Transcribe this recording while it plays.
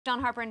John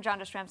Harper and John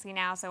Jastremski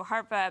now. So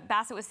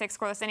Bassitt with 6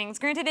 scoreless innings.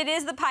 Granted, it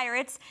is the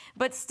Pirates,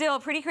 but still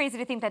pretty crazy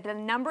to think that the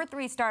number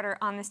 3 starter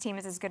on this team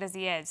is as good as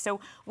he is.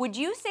 So would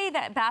you say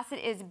that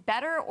Bassitt is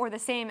better or the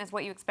same as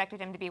what you expected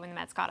him to be when the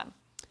Mets got him?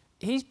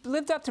 He's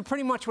lived up to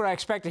pretty much what I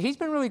expected. He's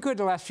been really good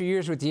the last few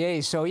years with the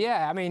A's. So,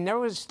 yeah, I mean, there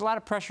was a lot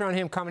of pressure on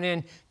him coming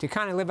in to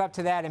kind of live up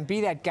to that and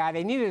be that guy.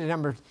 They needed a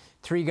number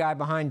 3 guy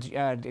behind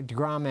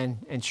DeGrom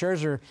and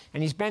Scherzer,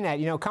 and he's been that.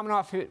 You know, coming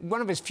off one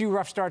of his few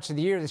rough starts of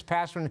the year, this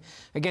past one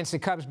against the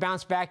Cubs,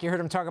 bounced back. You heard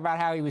him talk about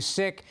how he was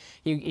sick.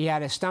 He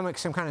had some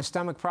kind of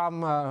stomach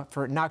problem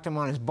knocked him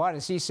on his butt,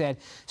 as he said.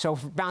 So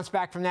bounced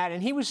back from that,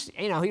 and he was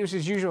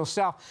his usual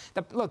self.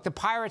 Look, the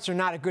Pirates are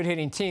not a good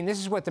hitting team. This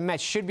is what the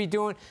Mets should be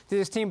doing to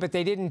this team, but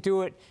they didn't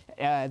do it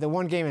the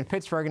one game in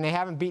Pittsburgh, and they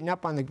haven't beaten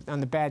up on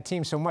the bad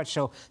team so much.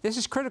 So this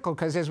is critical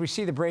because as we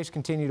see the Braves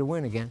continue to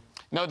win again.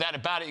 No doubt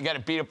about it. You got to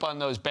beat up on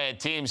those bad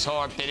teams,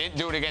 Harp. They didn't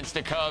do it against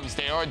the Cubs.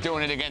 They are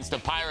doing it against the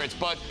Pirates.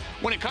 But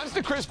when it comes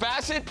to Chris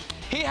Bassitt,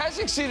 he has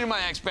exceeded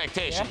my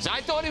expectations. Yeah.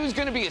 I thought he was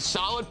going to be a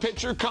solid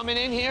pitcher coming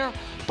in here.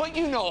 But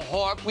you know,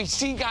 Harp, we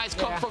see guys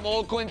come from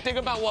Oakland. Think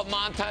about what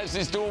Montez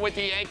is doing with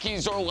the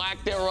Yankees or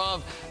lack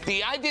thereof.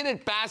 The idea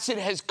that Bassitt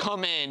has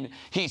come in,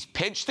 he's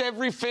pitched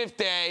every 5th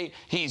day.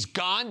 He's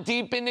gone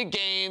deep into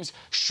games.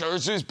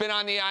 Scherzer's been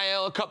on the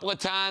IL a couple of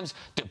times.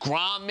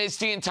 DeGrom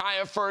missed the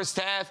entire first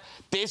half.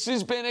 This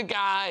has been a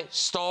guy,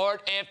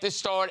 start after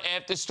start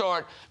after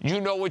start.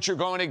 You know what you're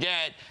going to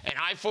get. And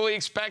I fully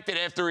expected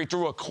after he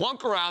threw a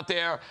clunker out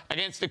there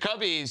against the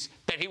Cubbies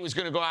that he was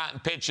going to go out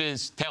and pitch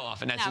his tail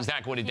off. And that's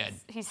exactly what he did.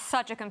 He's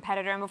such a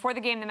competitor. And before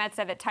the game, the Mets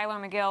said that Tylor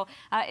Megill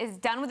is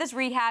done with his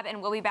rehab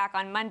and will be back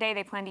on Monday.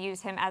 They plan to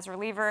use him as a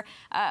reliever.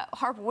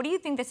 Harper, what do you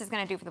think this is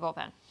going to do for the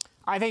bullpen?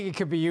 I think it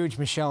could be huge,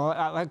 Michelle.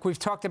 Like we've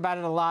talked about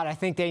it a lot. I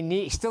think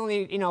they still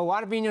need,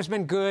 Wadavino's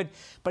been good,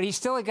 but he's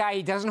still a guy,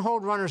 he doesn't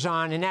hold runners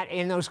on, and that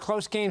in those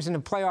close games in the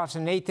playoffs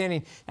in the 8th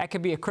inning, that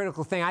could be a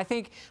critical thing. I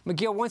think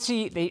Megill,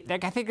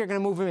 I think they're going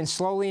to move him in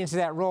slowly into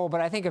that role,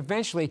 but I think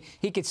eventually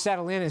he could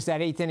settle in as that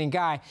 8th inning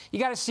guy. You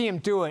got to see him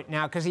do it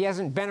now because he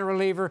hasn't been a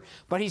reliever,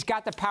 but he's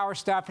got the power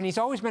stuff, and he's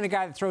always been a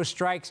guy that throws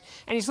strikes,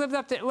 and he's lived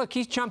up to, look,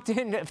 he's jumped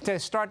in to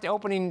start the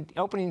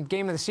opening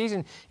game of the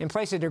season in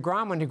place of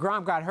DeGrom when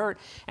DeGrom got hurt,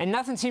 and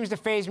nothing seems to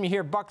phase me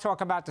here. Buck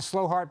talk about the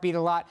slow heartbeat a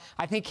lot.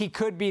 I think he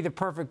could be the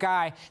perfect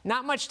guy.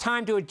 Not much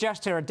time to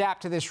adjust or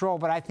adapt to this role,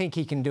 but I think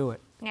he can do it.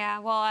 Yeah,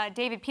 well,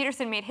 David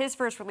Peterson made his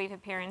first relief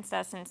appearance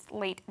since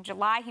late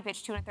July. He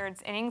pitched 2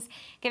 1/3 innings,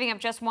 giving up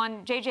just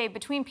 1. JJ,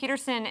 between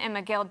Peterson and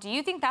Megill, do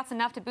you think that's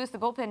enough to boost the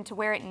bullpen to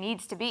where it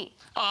needs to be?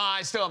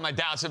 I still have my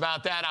doubts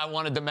about that. I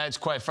wanted the Mets,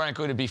 quite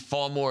frankly, to be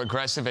far more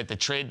aggressive at the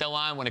trade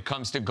deadline when it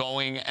comes to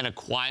going and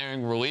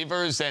acquiring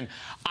relievers. And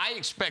I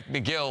expect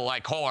Megill,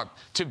 like Harp,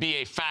 to be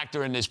a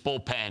factor in this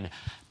bullpen.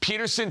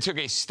 Peterson took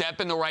a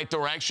step in the right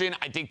direction.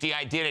 I think the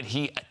idea that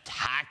he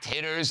attacked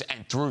hitters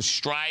and threw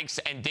strikes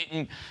and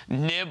didn't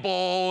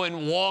nibble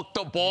and walk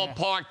the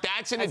ballpark,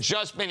 that's an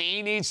adjustment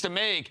he needs to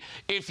make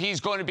if he's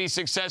going to be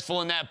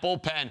successful in that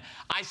bullpen.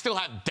 I still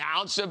have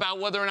doubts about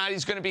whether or not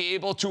he's going to be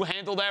able to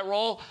handle that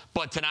role,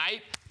 but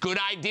tonight, good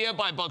idea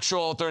by Buck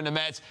Showalter and the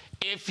Mets.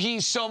 If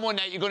he's someone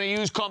that you're going to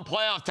use come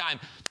playoff time,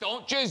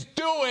 don't just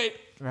do it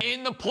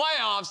in the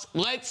playoffs.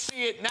 Let's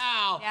see it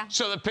now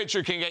so the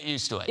pitcher can get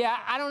used to it. Yeah,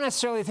 I don't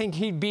necessarily think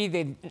he'd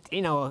be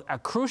a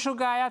crucial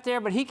guy out there,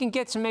 but he can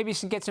get some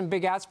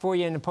big outs for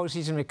you in the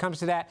postseason when it comes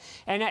to that.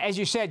 And as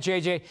you said,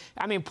 JJ,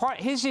 I mean,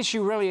 his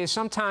issue really is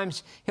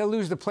sometimes he'll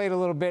lose the plate a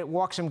little bit,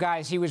 walk some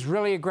guys. He was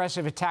really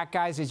aggressive, attack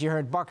guys, as you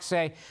heard Buck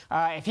say.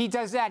 If he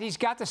does that, he's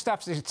got the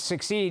stuff to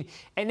succeed.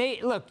 And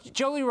look,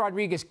 Joely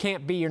Rodriguez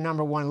can't be your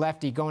 #1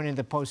 lefty going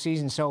into the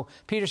postseason, so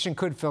Peterson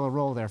could fill a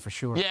role there for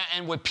sure. Yeah,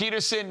 and with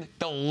Peterson,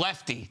 the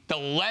lefty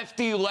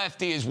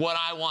is what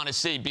I want to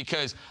see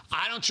because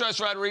I don't trust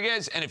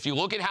Rodriguez, and if you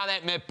look at how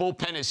that Met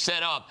bullpen is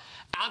set up,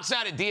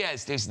 outside of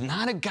Diaz, there's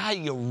not a guy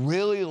you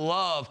really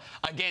love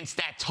against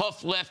that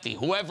tough lefty,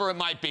 whoever it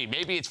might be.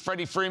 Maybe it's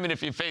Freddie Freeman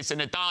if you're facing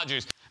the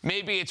Dodgers.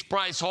 Maybe it's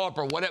Bryce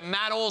Harper.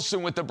 Matt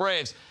Olson with the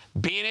Braves.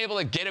 Being able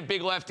to get a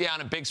big lefty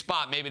on a big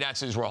spot, maybe that's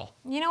his role.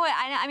 You know what?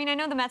 I mean, I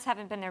know the Mets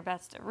haven't been their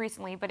best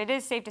recently, but it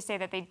is safe to say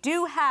that they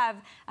do have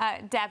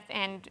depth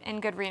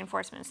and good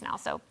reinforcements now.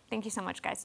 So thank you so much, guys.